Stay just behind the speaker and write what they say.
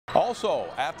Also,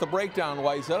 at the breakdown,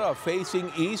 Wayzata facing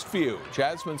Eastview.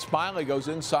 Jasmine Smiley goes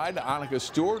inside to Annika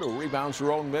Stewart, who rebounds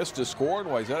her own miss to score, and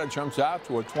Wayzata jumps out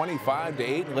to a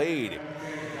 25-8 lead.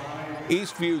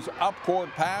 Eastview's up-court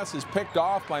pass is picked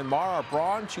off by Mara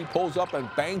Braun. She pulls up and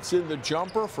banks in the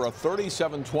jumper for a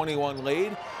 37-21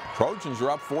 lead. Trojans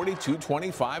are up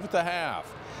 42-25 at the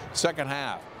half. Second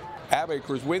half, Abby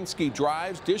Kraswinski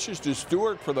drives, dishes to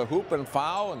Stewart for the hoop and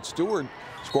foul, and Stewart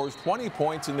scores 20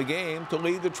 points in the game to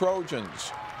lead the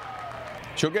Trojans.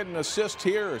 She'll get an assist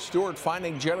here. Stewart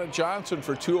finding Jenna Johnson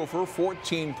for 2 of her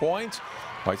 14 points.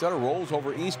 Wayzata rolls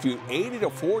over Eastview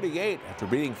 80-48 after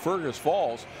beating Fergus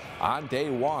Falls on day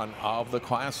 1 of the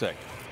Classic.